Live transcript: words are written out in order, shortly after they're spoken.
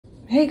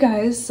Hey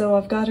guys, so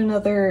I've got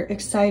another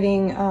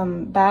exciting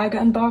bag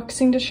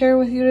unboxing to share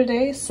with you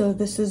today. So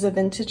this is a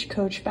vintage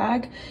Coach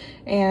bag,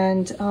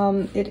 and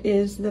it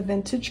is the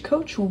vintage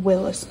Coach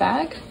Willis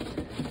bag.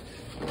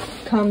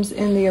 Comes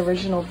in the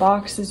original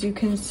box, as you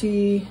can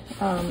see.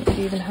 It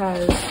even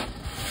has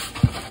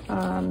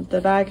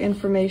the bag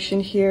information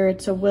here.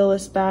 It's a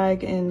Willis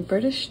bag in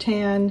British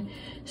tan,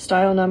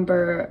 style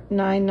number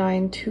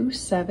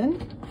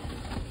 9927.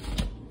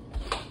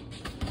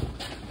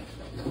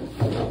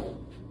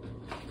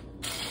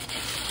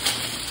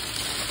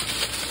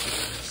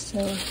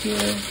 So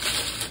here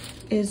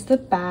is the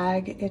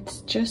bag.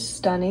 It's just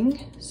stunning.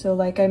 So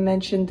like I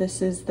mentioned,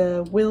 this is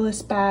the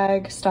Willis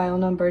bag, style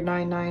number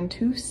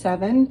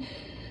 9927,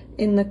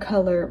 in the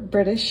color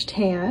British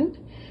tan.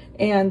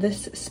 And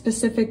this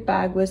specific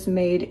bag was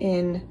made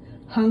in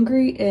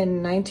Hungary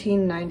in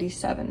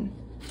 1997.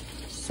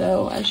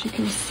 So as you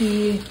can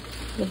see,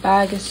 the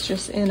bag is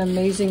just in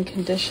amazing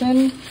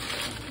condition.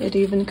 It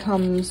even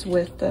comes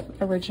with the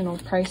original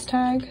price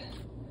tag.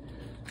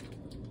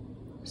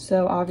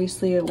 So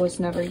obviously it was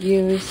never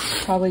used,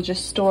 probably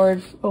just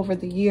stored over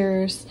the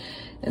years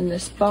in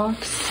this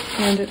box.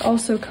 And it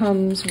also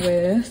comes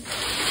with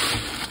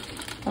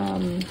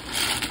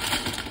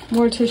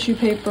more tissue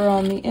paper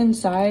on the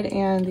inside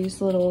and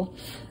these little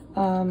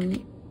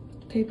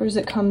papers.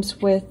 It comes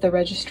with the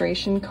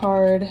registration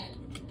card,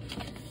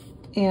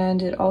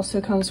 and it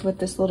also comes with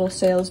this little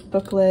sales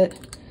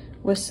booklet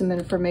with some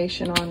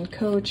information on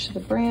Coach,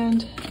 the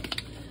brand.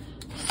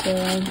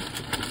 So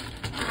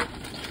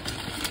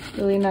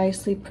really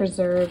nicely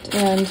preserved,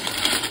 and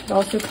it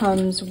also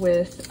comes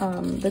with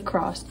the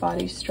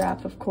crossbody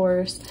strap, of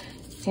course,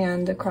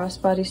 and the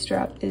crossbody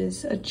strap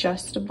is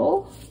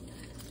adjustable.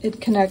 It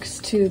connects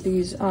to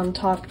these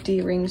top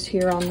D-rings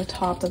here on the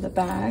top of the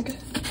bag.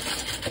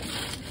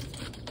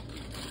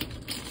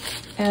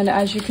 And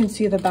as you can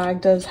see, the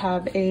bag does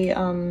have a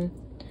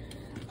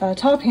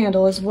top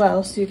handle as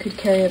well, so you could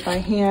carry it by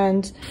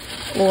hand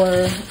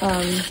or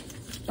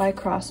by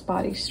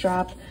crossbody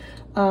strap.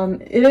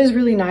 It is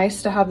really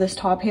nice to have this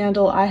top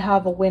handle. I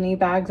have a Winnie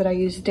bag that I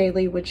use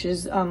daily, which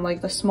is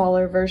like the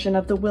smaller version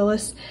of the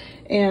Willis,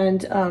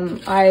 and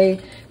I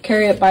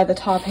carry it by the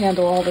top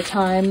handle all the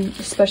time,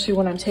 especially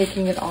when I'm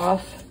taking it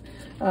off,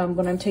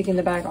 when I'm taking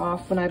the bag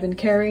off, when I've been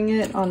carrying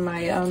it on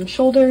my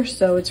shoulder.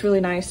 So it's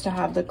really nice to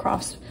have the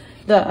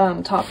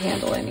top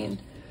handle, I mean.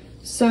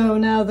 So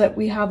now that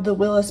we have the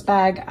Willis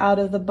bag out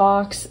of the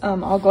box,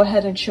 I'll go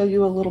ahead and show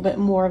you a little bit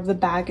more of the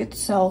bag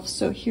itself.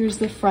 So here's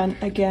the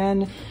front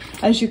again.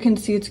 As you can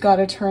see, it's got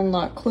a turn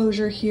lock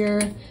closure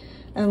here.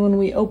 And when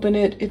we open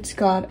it, it's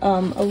got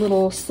a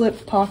little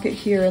slip pocket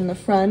here in the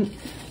front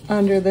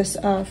under this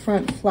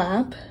front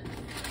flap.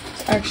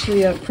 It's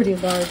actually a pretty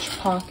large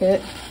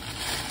pocket.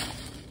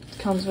 It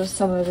comes with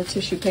some of the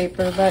tissue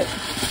paper, but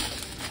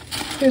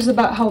here's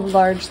about how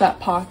large that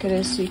pocket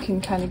is so you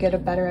can kind of get a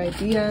better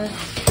idea.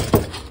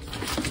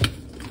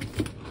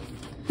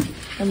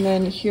 And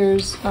then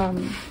here's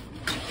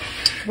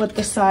what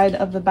the side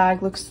of the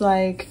bag looks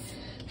like.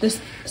 This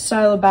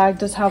style of bag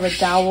does have a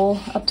dowel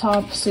up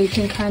top, so you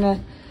can kind of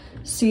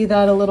see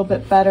that a little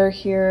bit better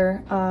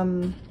here.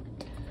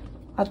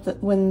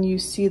 When you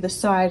see the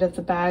side of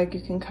the bag, you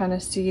can kind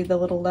of see the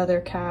little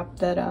leather cap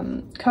that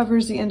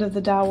covers the end of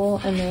the dowel.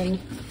 And then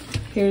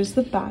here's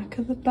the back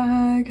of the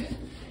bag.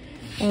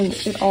 And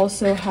it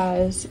also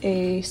has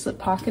a slip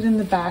pocket in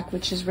the back,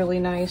 which is really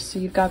nice. So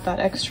you've got that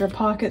extra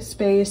pocket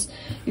space.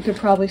 You could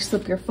probably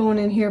slip your phone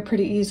in here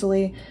pretty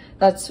easily.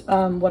 That's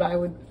what I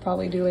would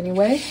probably do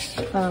anyway.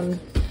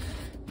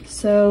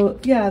 So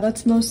yeah,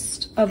 that's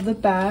most of the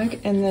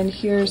bag. And then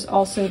here's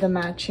also the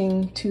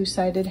matching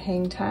two-sided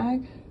hang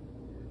tag.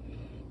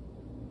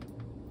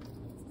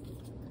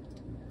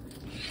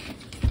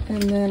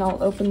 And then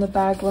I'll open the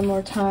bag one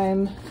more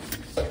time.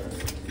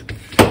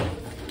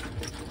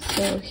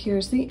 So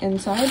here's the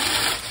inside.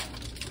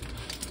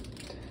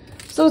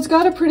 So it's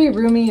got a pretty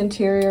roomy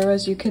interior,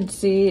 as you can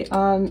see.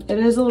 It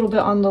is a little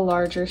bit on the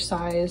larger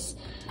size,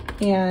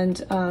 and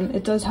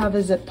it does have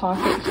a zip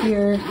pocket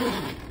here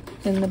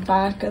in the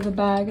back of the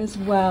bag as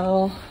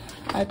well.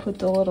 I put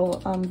the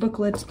little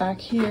booklets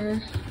back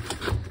here.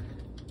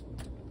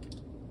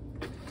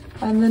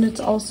 And then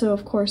it's also,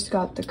 of course,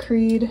 got the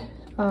creed.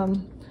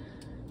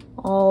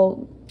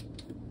 I'll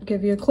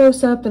give you a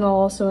close-up, and I'll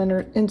also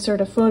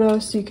insert a photo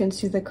so you can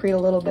see the creed a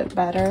little bit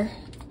better.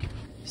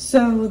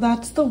 So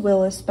that's the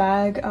Willis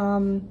bag.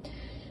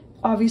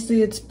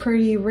 Obviously it's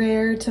pretty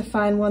rare to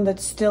find one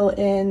that's still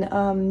in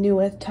new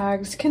with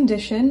tags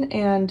condition,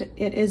 and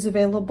it is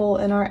available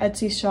in our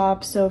Etsy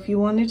shop. So if you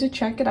wanted to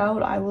check it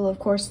out, I will of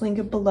course link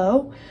it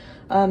below.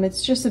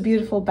 It's just a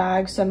beautiful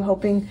bag, so I'm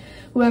hoping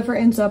whoever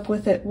ends up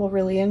with it will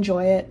really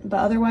enjoy it. But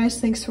otherwise,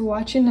 thanks for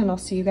watching, and I'll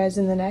see you guys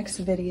in the next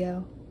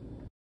video.